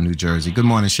calling us from New Jersey. Good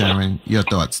morning, Sharon. Your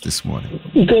thoughts this morning?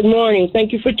 Good morning.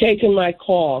 Thank you for taking my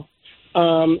call.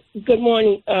 Good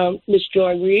morning, Ms.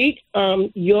 Joy Reid.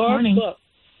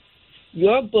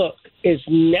 Your book is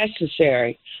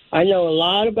necessary. I know a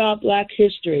lot about Black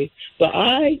history, but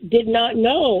I did not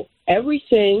know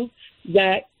everything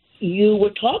that you were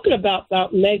talking about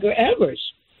Medgar Evers.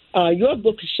 Your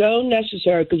book is so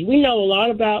necessary because we know a lot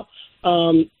about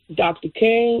Dr.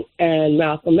 King and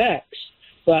Malcolm X,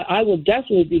 but I will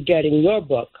definitely be getting your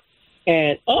book.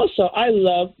 And also, I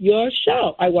love your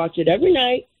show. I watch it every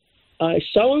night. It's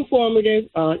so informative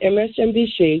on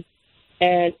MSNBC.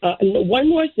 And one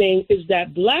more thing is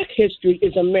that Black history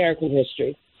is American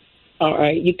history. All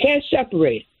right? You can't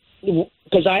separate it.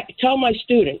 Because I tell my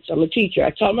students, I'm a teacher,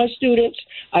 I tell my students,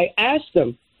 I ask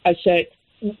them, I said,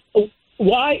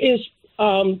 why is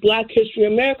Black history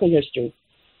American history?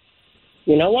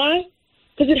 You know why?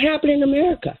 Because it happened in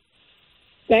America.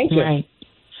 Thank you. Right.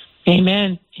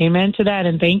 Amen. Amen to that,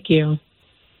 and thank you.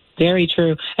 Very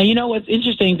true. And you know what's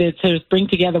interesting to bring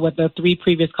together what the three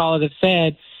previous callers have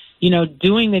said,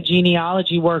 doing the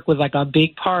genealogy work was like a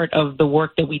big part of the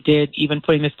work that we did, even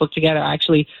putting this book together.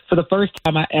 Actually, for the first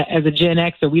time, as a Gen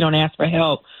Xer, we don't ask for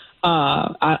help.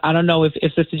 I don't know if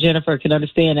Sister Jennifer can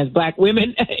understand as Black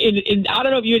women. I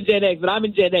don't know if you're in Gen X, but I'm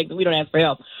in Gen X, and we don't ask for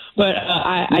help. But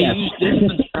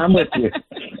I'm with you.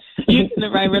 You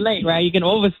can relate, right? You can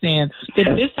overstand.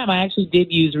 But this time I actually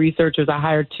did use researchers. I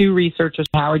hired 2 researchers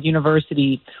from Howard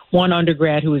University, one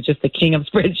undergrad who was just the king of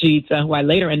spreadsheets, who I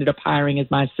later ended up hiring as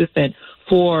my assistant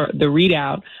for the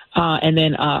readout, and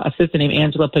then a sister named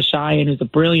Angela Pashayan, who's a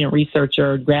brilliant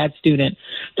researcher, grad student.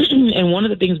 And one of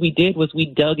the things we did was we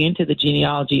dug into the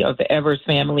genealogy of the Evers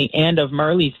family and of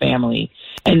Myrlie's family.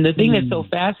 And the thing that's so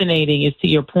fascinating is, to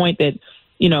your point, that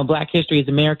Black history is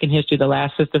American history. The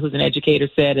last sister, who's an educator,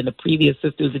 said, and the previous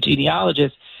sister, who's a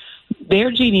genealogist,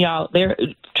 they're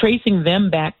tracing them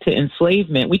back to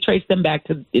enslavement. We trace them back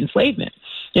to enslavement.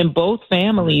 And both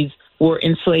families were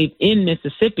enslaved in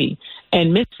Mississippi.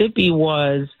 And Mississippi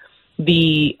was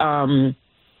Mississippi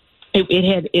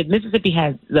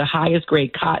has the highest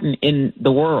grade cotton in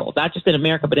the world, not just in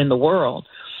America, but in the world.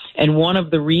 And one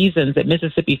of the reasons that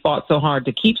Mississippi fought so hard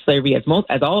to keep slavery, as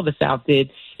all of the South did,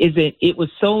 is that it was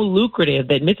so lucrative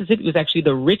that Mississippi was actually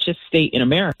the richest state in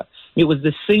America. It was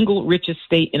the single richest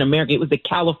state in America. It was the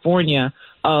California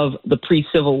of the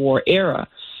pre-Civil War era.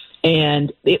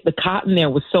 And the cotton there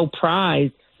was so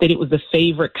prized that it was the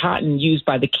favorite cotton used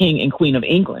by the King and Queen of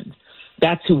England.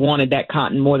 That's who wanted that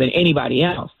cotton more than anybody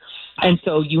else. And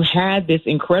so you had this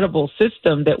incredible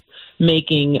system that was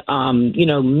making,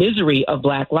 misery of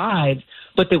Black lives,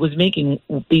 but that was making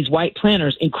these white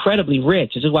planters incredibly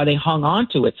rich. This is why they hung on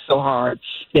to it so hard,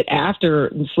 that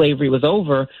after slavery was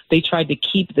over, they tried to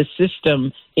keep the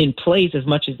system in place as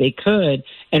much as they could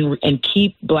and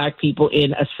keep Black people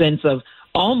in a sense of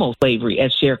almost slavery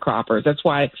as sharecroppers. That's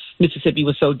why Mississippi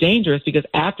was so dangerous, because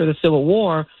after the Civil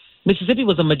War, Mississippi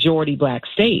was a majority Black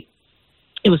state.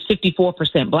 It was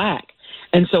 54% Black.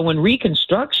 And so when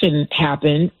Reconstruction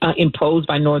happened, imposed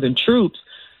by Northern troops,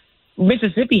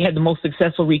 Mississippi had the most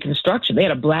successful Reconstruction. They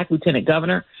had a Black lieutenant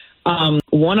governor.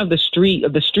 One of the street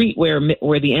where the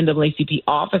NAACP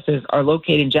offices are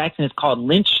located in Jackson is called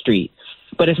Lynch Street.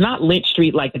 But it's not Lynch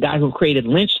Street like the guy who created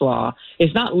lynch law.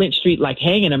 It's not Lynch Street like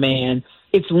hanging a man.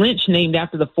 It's Lynch, named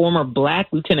after the former Black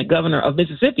lieutenant governor of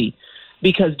Mississippi.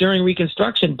 Because during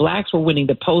Reconstruction, Blacks were winning.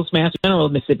 The Postmaster General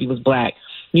of Mississippi was Black.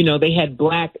 They had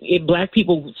Black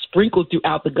people sprinkled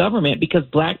throughout the government because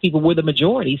Black people were the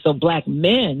majority. So Black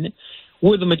men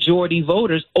were the majority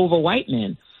voters over white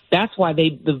men. That's why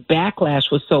the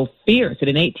backlash was so fierce. And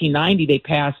in 1890, they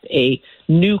passed a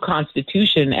new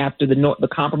constitution after the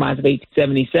Compromise of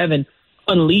 1877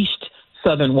 unleashed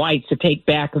Southern whites to take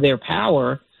back their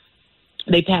power.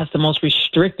 They passed the most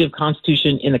restrictive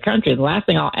constitution in the country. And the last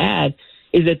thing I'll add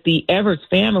is that the Evers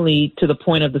family, to the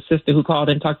point of the sister who called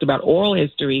and talked about oral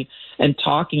history and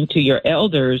talking to your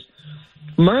elders,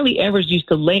 Myrlie Evers used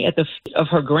to lay at the feet of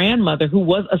her grandmother, who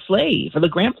was a slave. The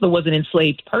grandmother was an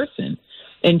enslaved person.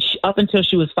 And up until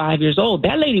she was 5 years old,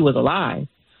 that lady was alive.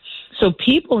 So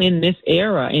people in this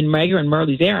era, in Medgar and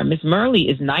Myrlie's era, Miss Myrlie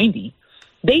is 90.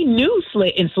 They knew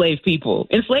enslaved people.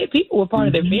 Enslaved people were part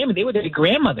of their family. They were their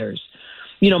grandmothers.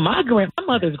 My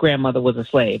mother's grandmother was a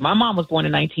slave. My mom was born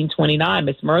in 1929.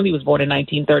 Miss Myrlie was born in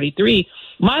 1933.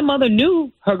 My mother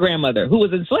knew her grandmother, who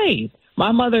was enslaved. My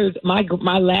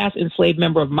last enslaved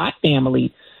member of my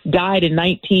family died in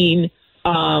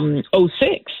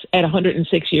 1906 at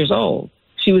 106 years old.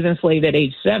 She was enslaved at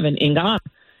age 7 in Ghana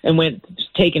and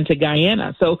taken to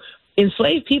Guyana. So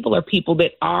enslaved people are people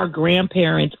that our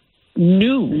grandparents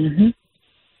knew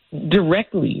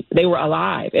directly. They were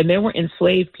alive, and there were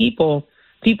enslaved people.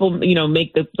 People,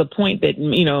 make the point that,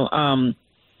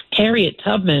 Harriet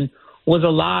Tubman was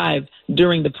alive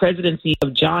during the presidency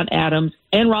of John Adams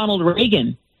and Ronald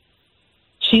Reagan.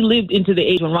 She lived into the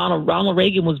age when Ronald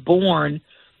Reagan was born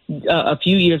a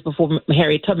few years before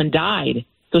Harriet Tubman died.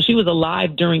 So she was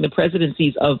alive during the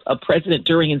presidencies of a president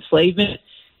during enslavement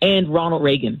and Ronald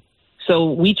Reagan.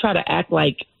 So we try to act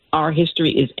like our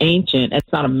history is ancient.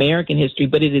 It's not American history,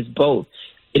 but it is both.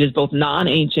 It is both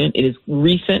non-ancient. It is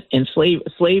recent. And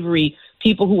slavery,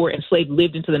 people who were enslaved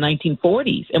lived into the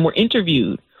 1940s and were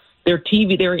interviewed. There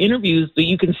are interviews that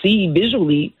you can see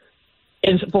visually,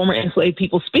 and former enslaved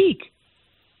people speak.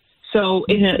 So,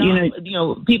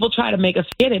 people try to make us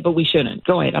get it, but we shouldn't.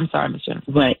 Go ahead. I'm sorry, Ms.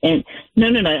 Jennifer. Right. And no.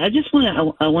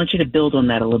 I want you to build on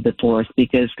that a little bit for us,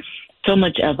 because so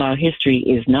much of our history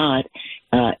is not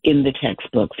in the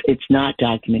textbooks. It's not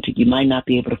documented. You might not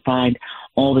be able to find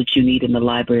all that you need in the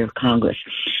Library of Congress.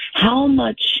 How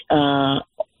much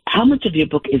of your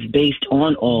book is based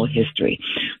on oral history,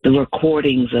 the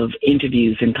recordings of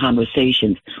interviews and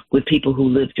conversations with people who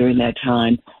lived during that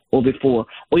time or before,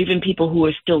 or even people who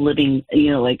are still living,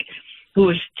 who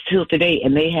are still today,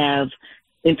 and they have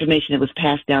information that was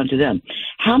passed down to them?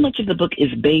 How much of the book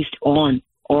is based on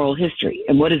oral history,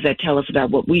 and what does that tell us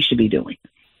about what we should be doing?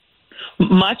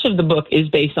 Much of the book is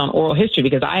based on oral history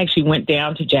because I actually went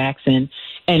down to Jackson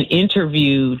and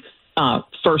interviewed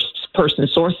first-person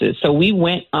sources. So we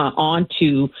went on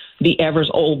to the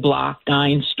Evers Old Block,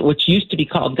 which used to be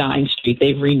called Guine Street.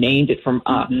 They've renamed it from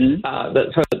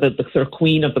the sort of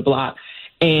queen of the block.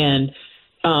 And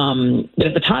but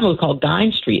at the time, it was called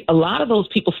Guine Street. A lot of those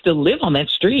people still live on that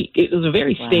street. It was a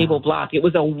very stable block. It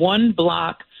was a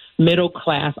one-block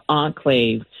middle-class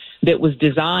enclave that was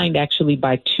designed actually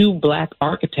by two black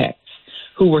architects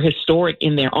who were historic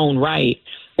in their own right.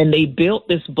 And they built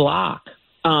this block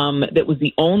that was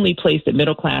the only place that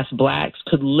middle-class blacks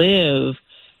could live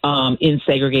in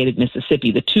segregated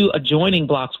Mississippi. The two adjoining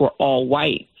blocks were all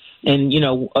white. And,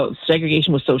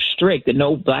 segregation was so strict that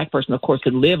no black person, of course,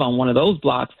 could live on one of those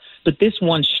blocks. But this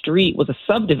one street was a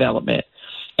subdevelopment.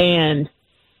 And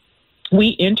we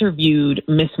interviewed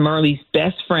Miss Myrlie's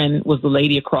best friend was the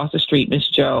lady across the street, Miss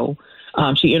Jo.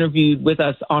 She interviewed with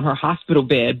us on her hospital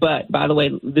bed. But, by the way,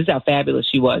 this is how fabulous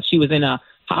she was. She was in a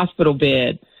hospital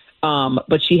bed,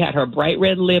 but she had her bright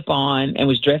red lip on and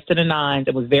was dressed to the nines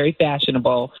and was very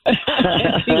fashionable.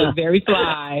 She was very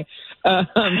fly.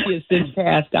 She has since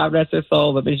passed, God rest her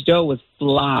soul, but Miss Jo was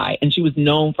fly, and she was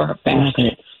known for her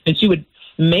fashion. And she would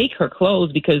make her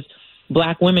clothes because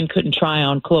black people couldn't try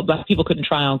on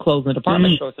clothes in the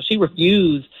department store, so she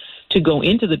refused to go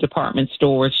into the department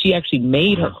stores. She actually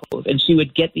made her clothes, and she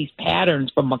would get these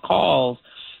patterns from McCall's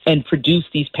and produce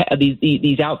these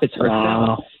outfits herself.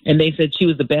 Wow. And they said she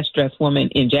was the best dressed woman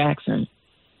in Jackson.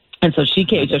 And so she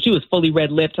came. So she was fully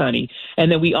red-lipped, honey.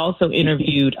 And then we also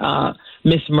interviewed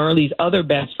Miss Myrlie's other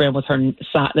best friend, was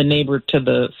the neighbor to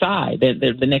the side,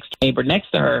 the next neighbor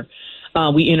next to her.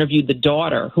 We interviewed the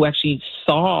daughter who actually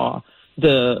saw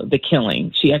the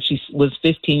killing. She actually was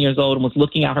 15 years old and was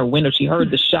looking out her window. She heard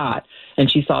the shot,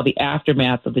 and she saw the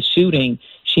aftermath of the shooting.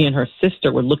 She and her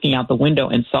sister were looking out the window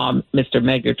and saw Mr.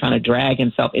 Medgar trying to drag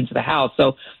himself into the house.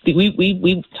 So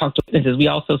we talked to witnesses. We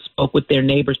also spoke with their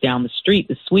neighbors down the street,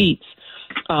 the Sweets.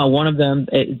 One of them,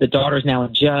 the daughter is now a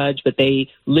judge, but they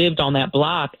lived on that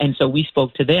block, and so we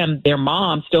spoke to them. Their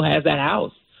mom still has that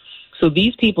house. So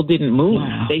these people didn't move.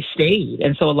 Wow. They stayed.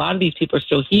 And so a lot of these people are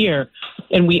still here.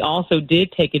 And we also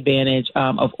did take advantage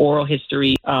of oral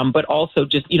history, but also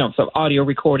just, so audio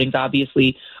recordings,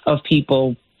 obviously, of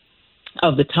people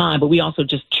of the time. But we also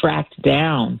just tracked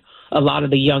down a lot of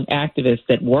the young activists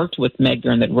that worked with Medgar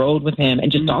and that rode with him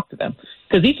and just talked to them.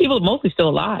 Because these people are mostly still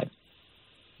alive.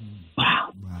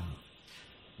 Wow.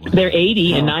 They're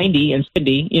 80 and 90 and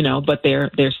 70, but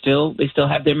they still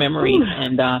have their memories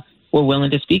and were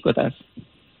willing to speak with us.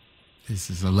 This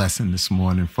is a lesson this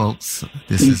morning, folks.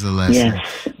 This is a lesson.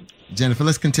 Yes. Jennifer,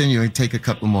 let's continue and take a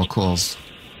couple more calls.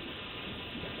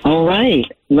 All right.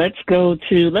 Let's go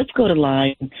to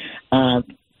line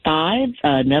 5,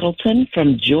 Nettleton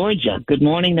from Georgia. Good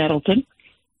morning, Nettleton.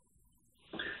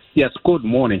 Yes, good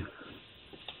morning.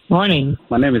 Morning.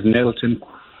 My name is Nettleton.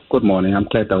 Good morning. I'm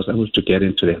glad I was able to get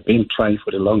into it. I've been trying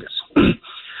for the longest.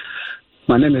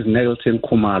 My name is Nettleton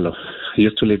Kumalo. I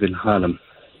used to live in Harlem.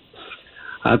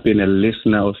 I've been a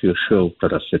listener of your show,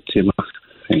 Brother Fatima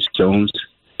and Jones,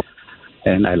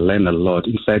 and I learned a lot.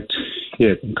 In fact,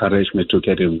 it encouraged me to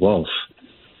get involved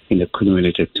in the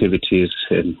community activities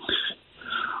and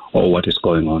all what is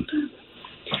going on.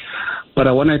 But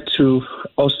I wanted to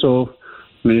also,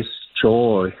 Miss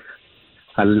Joy,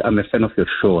 I'm a fan of your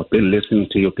show. I've been listening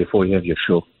to you before you have your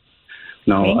show.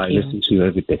 Now I listen to you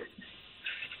every day.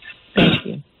 Thank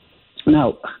you.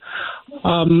 Now,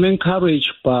 I'm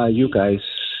encouraged by you guys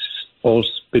all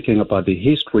speaking about the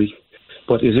history,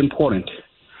 but it's important.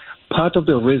 Part of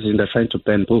the reason they're trying to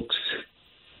ban books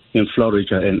in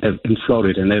Florida and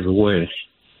everywhere is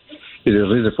the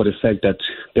reason for the fact that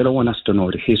they don't want us to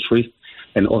know the history,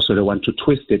 and also they want to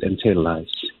twist it and tell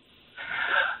lies.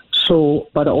 So,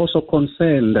 but I'm also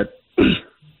concerned that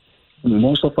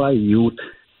most of our youth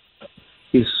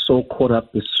is so caught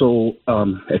up, is so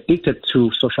addicted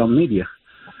to social media.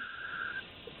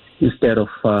 Instead of,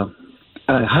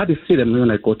 I hardly see them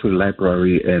when I go to the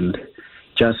library and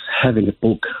just having a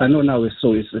book. I know now it's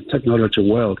a technology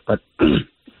world, but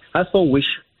I so wish,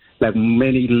 like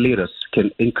many leaders,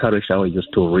 can encourage our youth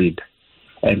to read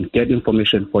and get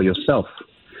information for yourself.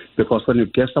 because when you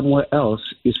get somewhere else,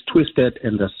 it's twisted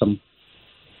and there's some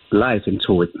lies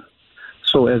into it.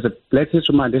 So as a Black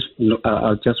History Month,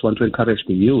 I just want to encourage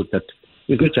the youth that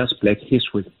it's not just Black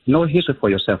history. Know history for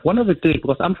yourself. One of the things,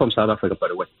 because I'm from South Africa, by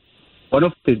the way, one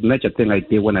of the major things I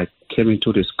did when I came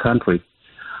into this country,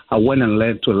 I went and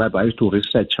learned to a library. I used to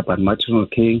research about Martin Luther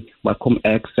King, Malcolm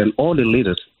X, and all the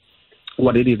leaders,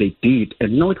 what it is they did,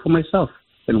 and know it for myself,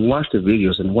 and watch the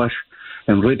videos and watch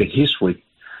and read the history.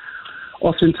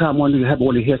 Oftentimes, when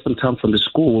you hear sometimes from the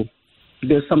school,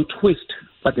 there's some twist,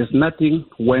 but there's nothing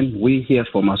when we hear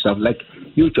from ourselves. Like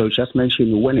you, Joe, just mentioned,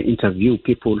 you want to interview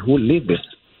people who live this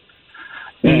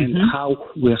and how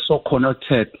we're so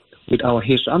connected with our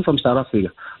history. I'm from South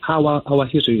Africa. How our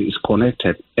history is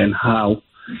connected and how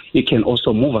it can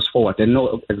also move us forward and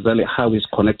know exactly how it's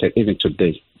connected even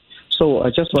today. So I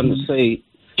just want to say,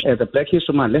 as a Black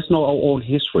History Month, let's know our own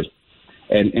history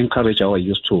and encourage our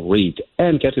youth to read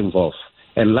and get involved.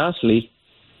 And lastly,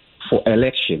 for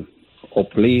election,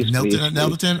 please,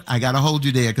 Nettleton, I got to hold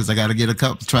you there because I got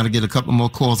to try to get a couple more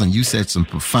calls. And you said some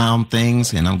profound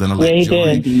things, and I'm going to let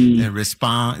Joy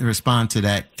respond to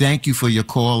that. Thank you for your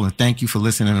call, and thank you for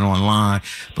listening online.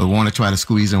 But we want to try to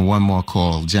squeeze in one more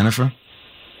call. Jennifer?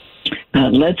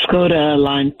 Let's go to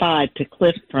line 5 to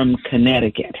Cliff from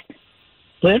Connecticut.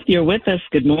 Cliff, you're with us.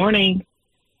 Good morning.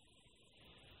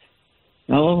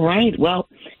 All right. Well,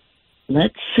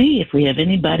 let's see if we have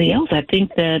anybody else. I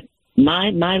think that my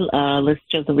list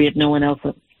shows that we have no one else.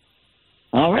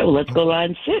 All right, well, let's go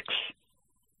line 6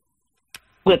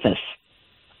 with us.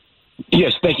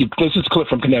 Yes, thank you. This is Cliff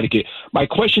from Connecticut. My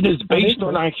question is, based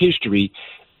on our history,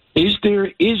 is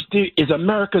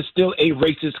America still a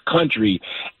racist country?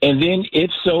 And then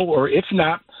if so, or if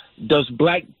not, does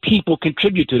Black people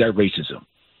contribute to that racism?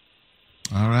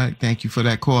 All right, thank you for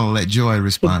that call. I'll let Joy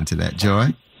respond to that.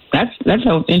 Joy? That's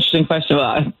an interesting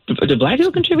question. Do Black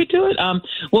people contribute to it?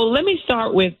 Well, let me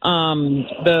start with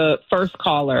the first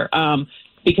caller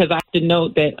because I have to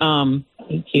note that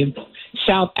thank you.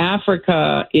 South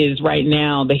Africa is right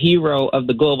now the hero of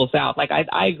the global South. Like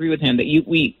I agree with him that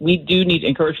we do need to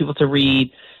encourage people to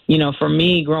read. You know, for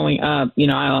me growing up,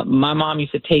 my mom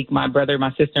used to take my brother,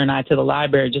 my sister, and I to the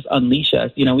library, just unleash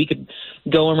us. You know, we could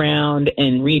go around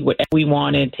and read whatever we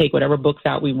wanted, take whatever books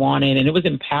out we wanted. And it was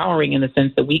empowering in the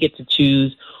sense that we get to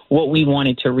choose what we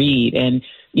wanted to read. And,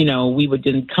 we would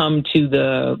then come to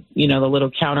the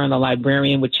little counter and the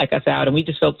librarian would check us out. And we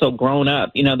just felt so grown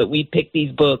up, that we picked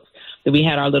these books, that we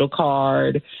had our little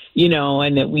card,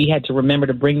 and that we had to remember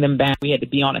to bring them back. We had to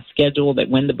be on a schedule that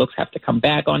when the books have to come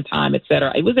back on time, et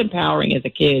cetera. It was empowering as a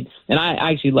kid, and I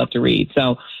actually love to read.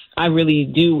 So I really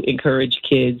do encourage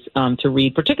kids to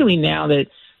read, particularly now that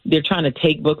they're trying to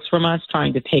take books from us,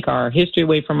 trying to take our history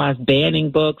away from us, banning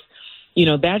books.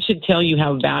 That should tell you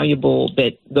how valuable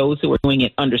that those who are doing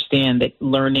it understand that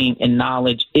learning and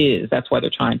knowledge is. That's why they're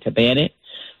trying to ban it.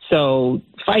 So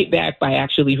fight back by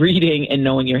actually reading and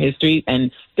knowing your history.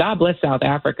 And God bless South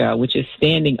Africa, which is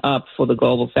standing up for the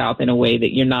global South in a way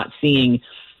that you're not seeing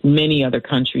many other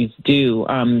countries do.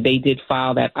 They did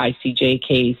file that ICJ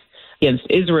case against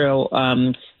Israel,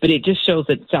 but it just shows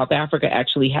that South Africa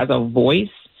actually has a voice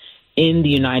in the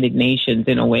United Nations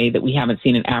in a way that we haven't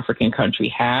seen an African country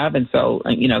have. And so,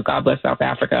 God bless South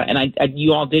Africa. And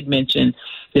you all did mention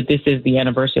that this is the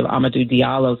anniversary of Amadou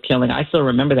Diallo's killing. I still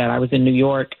remember that. I was in New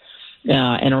York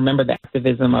and I remember the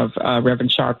activism of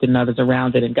Reverend Sharp and others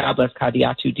around it. And God bless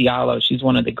Kadiatou Diallo. She's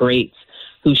one of the greats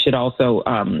who should also,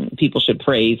 people should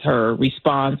praise her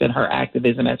response and her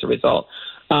activism as a result.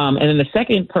 And then the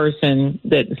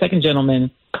second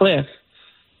gentleman, Cliff,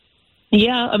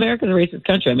 yeah, America's a racist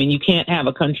country. I mean, you can't have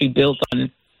a country built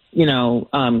on,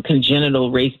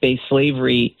 congenital race-based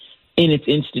slavery in its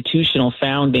institutional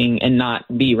founding and not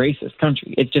be a racist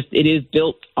country. It is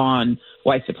built on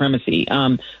white supremacy.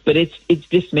 But it's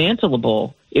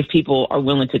dismantleable if people are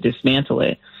willing to dismantle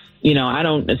it. I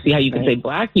don't see how you can say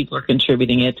Black people are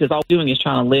contributing it, because all we're doing is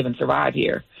trying to live and survive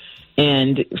here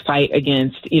and fight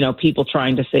against, people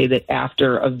trying to say that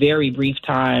after a very brief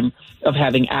time of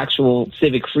having actual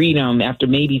civic freedom, after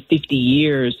maybe 50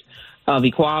 years of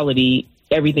equality,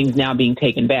 everything's now being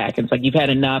taken back. It's like, you've had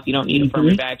enough. You don't need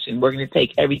affirmative action. We're going to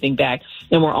take everything back.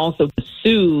 And we're also to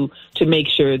sue to make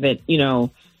sure that,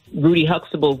 Rudy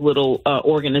Huxtable's little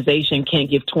organization can't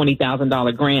give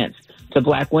 $20,000 grants to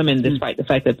Black women, despite the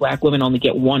fact that Black women only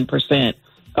get 1%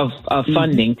 of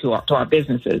funding to our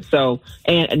businesses. So,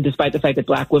 and despite the fact that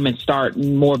Black women start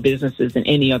more businesses than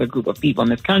any other group of people in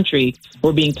this country,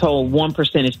 we're being told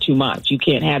 1% is too much. You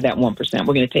can't have that 1%.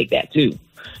 We're going to take that too.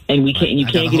 And we can't. You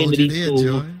can't get into these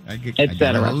schools, et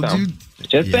cetera.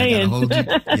 Just saying.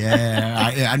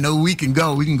 I know we can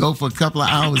go. We can go for a couple of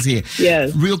hours here.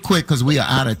 Yes. Real quick, because we are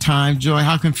out of time, Joy.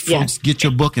 How can folks get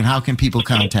your book, and how can people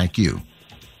contact you?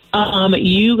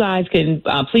 You guys can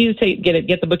please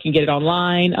get the book and get it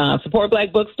online. Support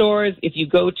Black bookstores. If you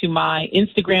go to my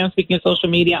Instagram, speaking of social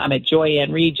media, I'm at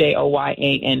Joyann Reid,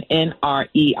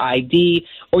 JoyannReid,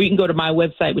 or you can go to my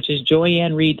website, which is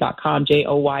joyannreid.com,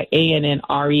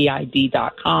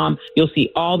 JoyannReid.com. You'll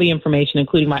see all the information,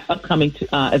 including my upcoming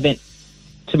event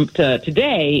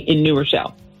today in New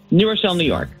Rochelle, New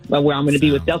York, where I'm going to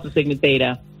be with Delta Sigma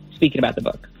Theta speaking about the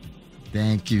book.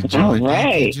 Thank you, Joy. All right.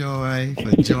 Thank you, Joy,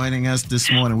 for joining us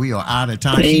this morning. We are out of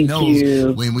time. She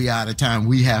knows when we out of time,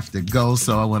 we have to go.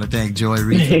 So I want to thank Joy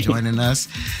Reid for joining us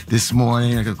this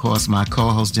morning. And, of course, my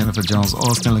co-host, Jennifer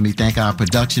Jones-Austin. Let me thank our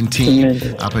production team,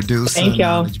 our producer,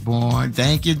 Knowledge Born.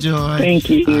 Thank you, Joy. Thank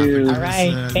you. All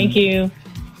right. Thank you.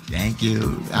 Thank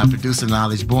you. Our producer,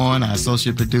 Knowledge Born, our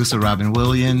associate producer, Robin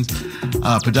Williams,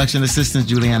 production assistant,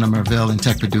 Juliana Merville, and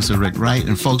tech producer, Rick Wright.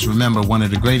 And folks, remember, one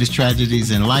of the greatest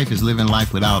tragedies in life is living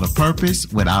life without a purpose.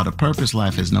 Without a purpose,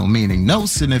 life has no meaning, no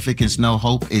significance, no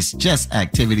hope. It's just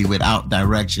activity without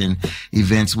direction,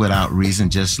 events without reason,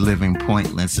 just living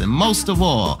pointless. And most of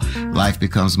all, life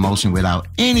becomes motion without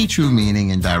any true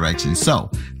meaning and direction. So,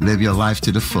 live your life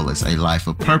to the fullest, a life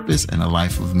of purpose and a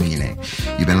life of meaning.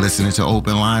 You've been listening to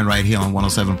Open Line right here on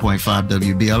 107.5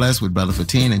 WBLS with Brother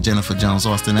Fatine and Jennifer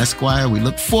Jones-Austin Esquire. We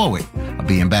look forward to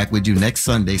being back with you next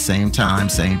Sunday, same time,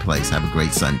 same place. Have a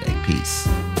great Sunday. Peace.